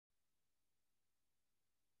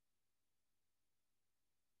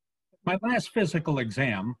My last physical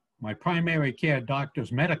exam, my primary care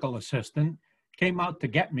doctor's medical assistant came out to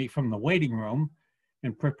get me from the waiting room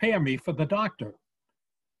and prepare me for the doctor.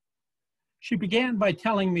 She began by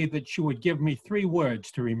telling me that she would give me 3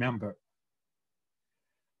 words to remember.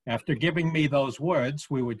 After giving me those words,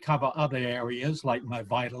 we would cover other areas like my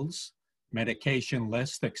vitals, medication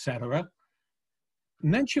list, etc.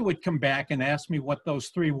 And then she would come back and ask me what those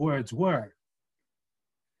 3 words were.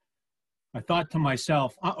 I thought to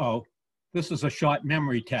myself, uh-oh, this is a short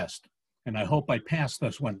memory test, and I hope I pass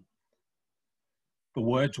this one. The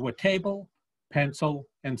words were table, pencil,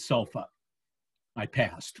 and sofa. I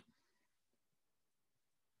passed.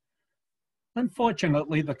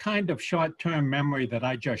 Unfortunately, the kind of short-term memory that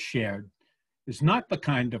I just shared is not the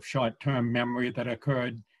kind of short-term memory that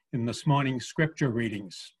occurred in this morning's scripture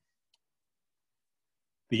readings.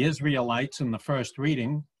 The Israelites in the first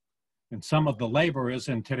reading and some of the laborers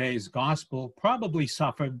in today's gospel probably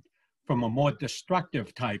suffered from a more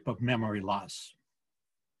destructive type of memory loss.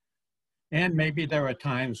 And maybe there are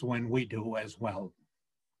times when we do as well.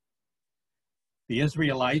 The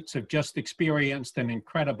Israelites have just experienced an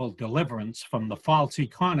incredible deliverance from the false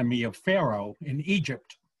economy of Pharaoh in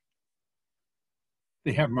Egypt.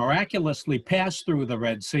 They have miraculously passed through the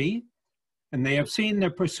Red Sea, and they have seen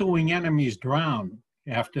their pursuing enemies drown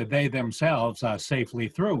after they themselves are safely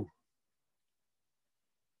through.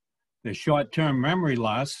 Their short-term memory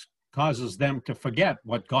loss causes them to forget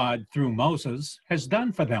what God, through Moses, has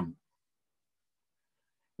done for them.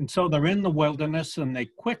 And so they're in the wilderness and they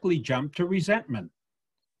quickly jump to resentment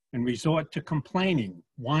and resort to complaining,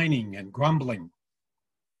 whining, and grumbling.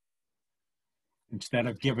 Instead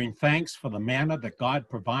of giving thanks for the manna that God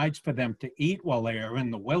provides for them to eat while they are in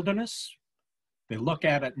the wilderness, they look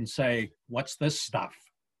at it and say, "What's this stuff?"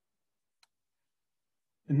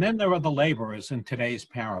 And then there are the laborers in today's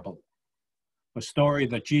parable, a story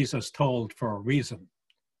that Jesus told for a reason.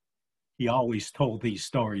 He always told these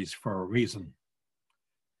stories for a reason.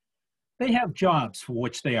 They have jobs for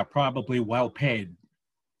which they are probably well paid.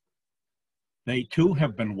 They too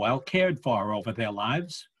have been well cared for over their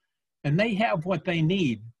lives, and they have what they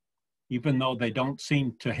need, even though they don't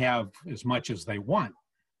seem to have as much as they want.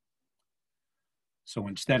 So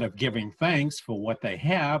instead of giving thanks for what they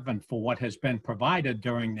have and for what has been provided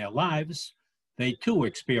during their lives, they too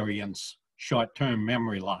experience short-term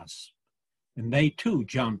memory loss. And they too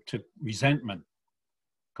jump to resentment,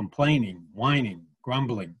 complaining, whining,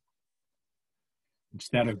 grumbling.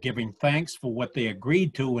 Instead of giving thanks for what they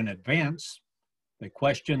agreed to in advance, they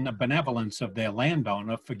question the benevolence of their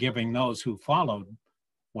landowner for giving those who followed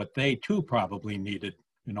what they too probably needed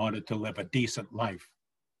in order to live a decent life.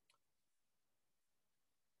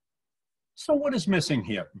 So what is missing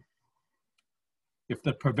here? If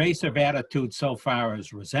the pervasive attitude so far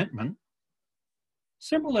is resentment,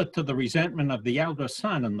 similar to the resentment of the elder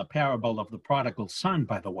son in the parable of the prodigal son,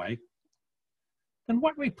 by the way, then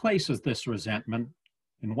what replaces this resentment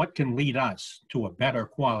and what can lead us to a better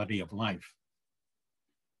quality of life?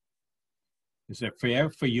 Is it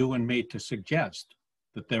fair for you and me to suggest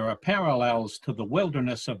that there are parallels to the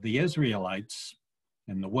wilderness of the Israelites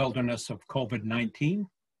and the wilderness of COVID-19?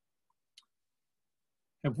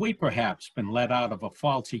 Have we perhaps been let out of a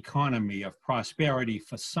false economy of prosperity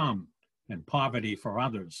for some and poverty for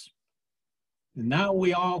others? And now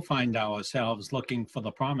we all find ourselves looking for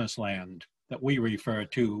the promised land that we refer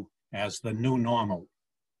to as the new normal.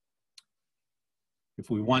 If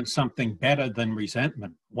we want something better than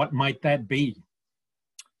resentment, what might that be?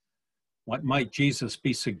 What might Jesus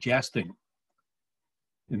be suggesting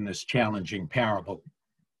in this challenging parable?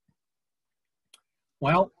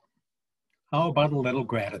 Well, how about a little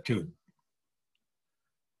gratitude?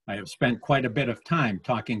 I have spent quite a bit of time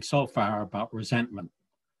talking so far about resentment.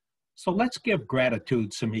 So let's give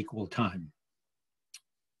gratitude some equal time.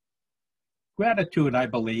 Gratitude, I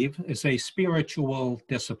believe, is a spiritual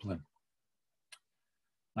discipline.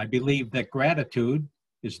 I believe that gratitude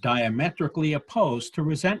is diametrically opposed to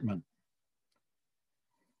resentment.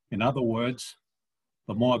 In other words,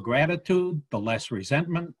 the more gratitude, the less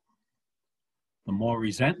resentment. The more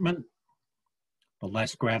resentment, the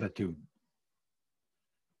less gratitude.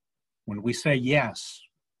 When we say yes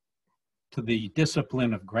to the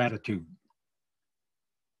discipline of gratitude,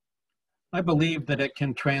 I believe that it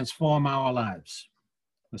can transform our lives,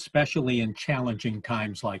 especially in challenging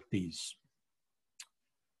times like these.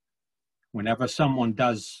 Whenever someone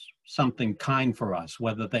does something kind for us,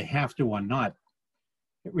 whether they have to or not,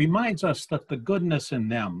 it reminds us that the goodness in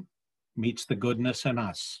them meets the goodness in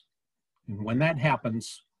us. And when that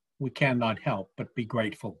happens, we cannot help but be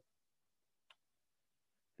grateful.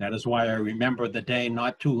 That is why I remember the day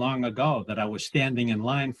not too long ago that I was standing in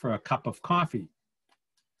line for a cup of coffee.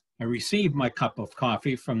 I received my cup of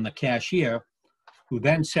coffee from the cashier, who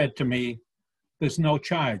then said to me, "There's no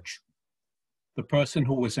charge. The person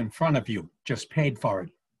who was in front of you just paid for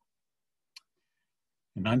it."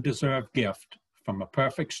 An undeserved gift from a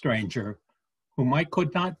perfect stranger whom I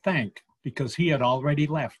could not thank because he had already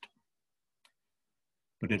left.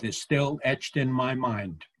 But it is still etched in my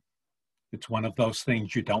mind. It's one of those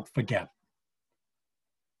things you don't forget.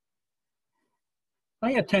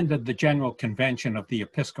 I attended the General Convention of the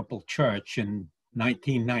Episcopal Church in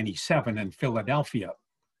 1997 in Philadelphia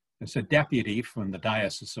as a deputy from the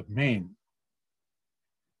Diocese of Maine.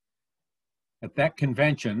 At that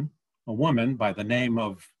convention, a woman by the name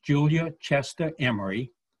of Julia Chester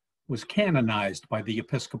Emery was canonized by the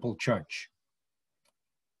Episcopal Church.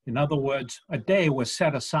 In other words, a day was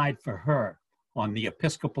set aside for her on the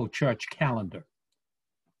Episcopal Church calendar.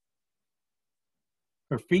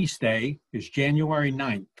 Her feast day is January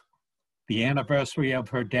 9th, the anniversary of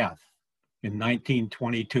her death in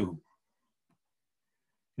 1922.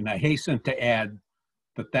 And I hasten to add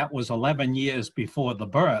that that was 11 years before the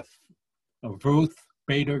birth of Ruth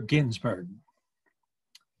Bader Ginsburg.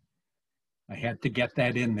 I had to get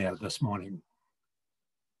that in there this morning.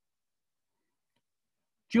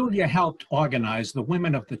 Julia helped organize the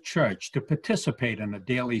women of the church to participate in a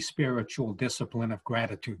daily spiritual discipline of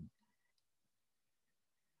gratitude.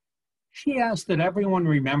 She asked that everyone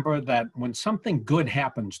remember that when something good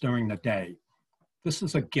happens during the day, this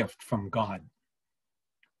is a gift from God.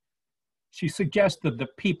 She suggested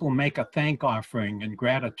that people make a thank offering in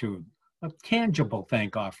gratitude, a tangible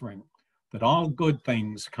thank offering, that all good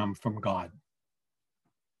things come from God.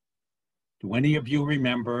 Do any of you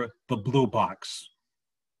remember the blue box?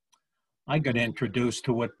 I got introduced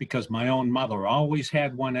to it because my own mother always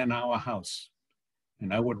had one in our house,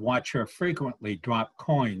 and I would watch her frequently drop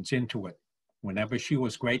coins into it whenever she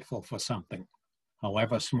was grateful for something,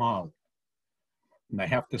 however small. And I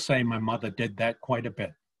have to say my mother did that quite a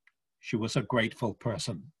bit. She was a grateful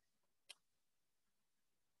person.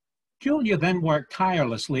 Julia then worked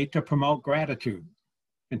tirelessly to promote gratitude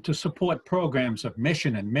and to support programs of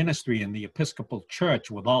mission and ministry in the Episcopal Church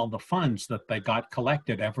with all the funds that they got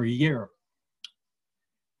collected every year.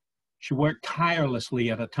 She worked tirelessly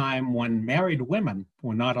at a time when married women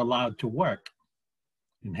were not allowed to work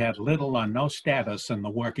and had little or no status in the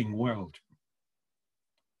working world.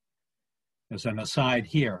 As an aside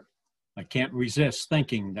here, I can't resist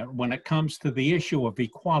thinking that when it comes to the issue of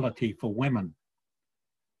equality for women,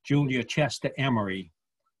 Julia Chester Emery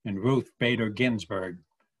and Ruth Bader Ginsburg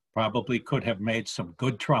probably could have made some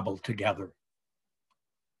good trouble together.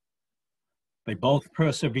 They both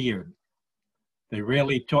persevered. They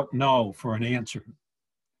really took no for an answer.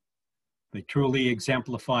 They truly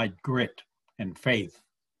exemplified grit and faith,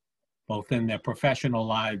 both in their professional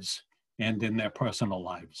lives and in their personal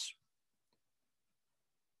lives.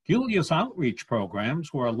 Julia's outreach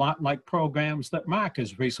programs were a lot like programs that Mark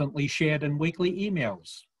has recently shared in weekly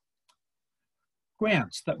emails.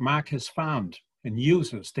 Grants that Mark has found and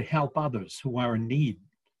uses to help others who are in need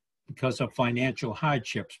because of financial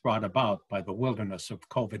hardships brought about by the wilderness of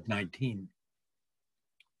COVID-19.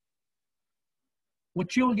 What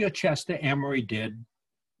Julia Chester Emery did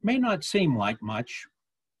may not seem like much,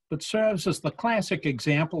 but serves as the classic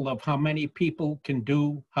example of how many people can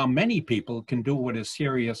do what is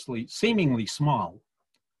seemingly small,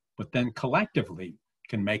 but then collectively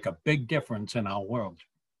can make a big difference in our world.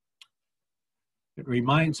 It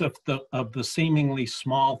reminds us of the seemingly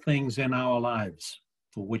small things in our lives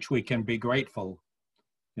for which we can be grateful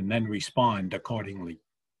and then respond accordingly.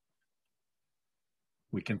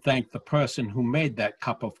 We can thank the person who made that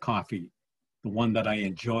cup of coffee, the one that I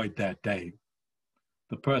enjoyed that day,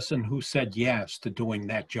 the person who said yes to doing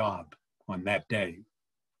that job on that day.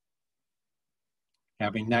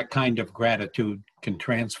 Having that kind of gratitude can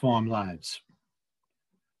transform lives.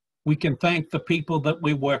 We can thank the people that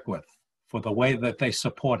we work with for the way that they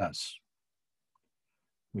support us.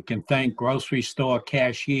 We can thank grocery store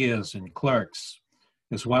cashiers and clerks,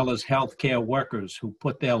 as well as healthcare workers who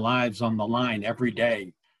put their lives on the line every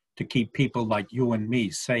day to keep people like you and me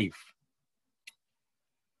safe.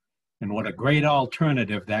 And what a great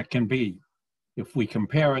alternative that can be if we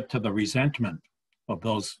compare it to the resentment of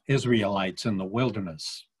those Israelites in the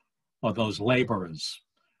wilderness, or those laborers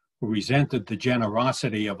who resented the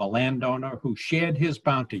generosity of a landowner who shared his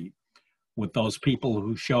bounty with those people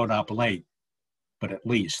who showed up late, but at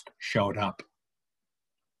least showed up.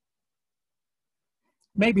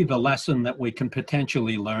 Maybe the lesson that we can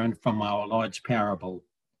potentially learn from our Lord's parable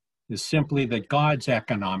is simply that God's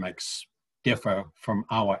economics differ from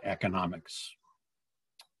our economics.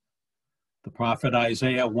 The prophet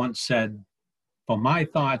Isaiah once said, "For my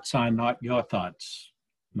thoughts are not your thoughts,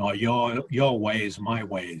 nor your ways my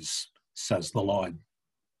ways, says the Lord."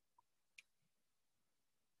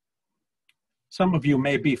 Some of you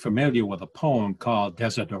may be familiar with a poem called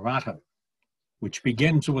Desiderata, which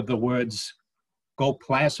begins with the words, "Go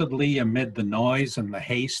placidly amid the noise and the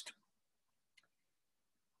haste."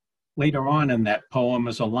 Later on in that poem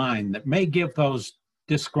is a line that may give those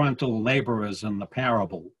disgruntled laborers in the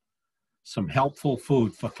parable some helpful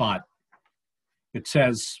food for thought. It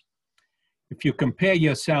says, "If you compare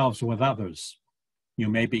yourselves with others, you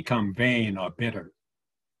may become vain or bitter,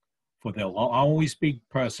 for there will always be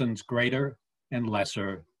persons greater and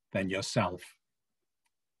lesser than yourself."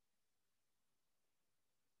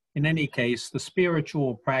 In any case, the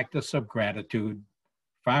spiritual practice of gratitude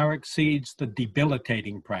far exceeds the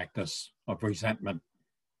debilitating practice of resentment.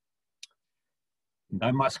 And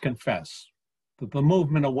I must confess that the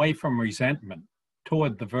movement away from resentment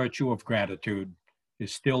toward the virtue of gratitude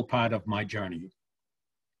is still part of my journey.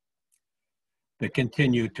 There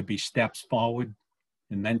continue to be steps forward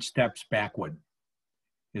and then steps backward,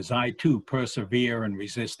 as I too persevere in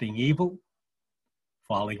resisting evil,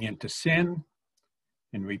 falling into sin,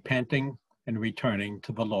 and repenting and returning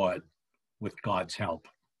to the Lord with God's help.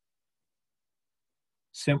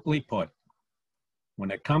 Simply put, when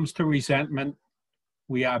it comes to resentment,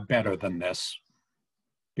 we are better than this,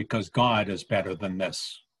 because God is better than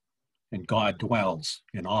this, and God dwells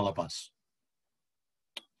in all of us.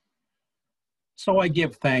 So I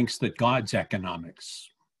give thanks that God's economics,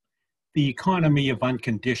 the economy of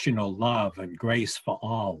unconditional love and grace for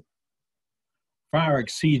all, far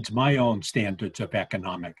exceeds my own standards of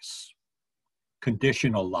economics,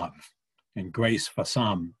 conditional love and grace for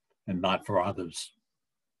some and not for others.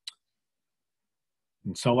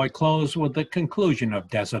 And so I close with the conclusion of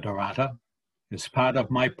Desiderata as part of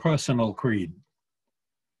my personal creed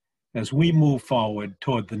as we move forward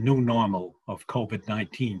toward the new normal of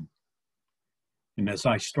COVID-19, and as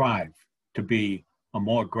I strive to be a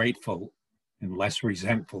more grateful and less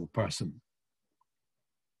resentful person.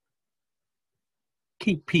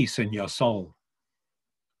 Keep peace in your soul.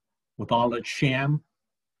 With all its sham,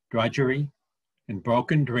 drudgery, and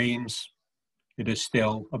broken dreams, it is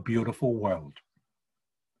still a beautiful world.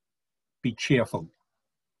 Be cheerful.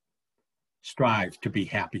 Strive to be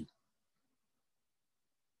happy.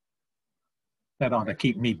 That ought to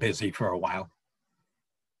keep me busy for a while.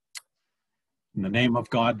 In the name of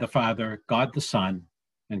God the Father, God the Son,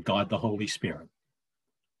 and God the Holy Spirit.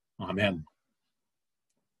 Amen.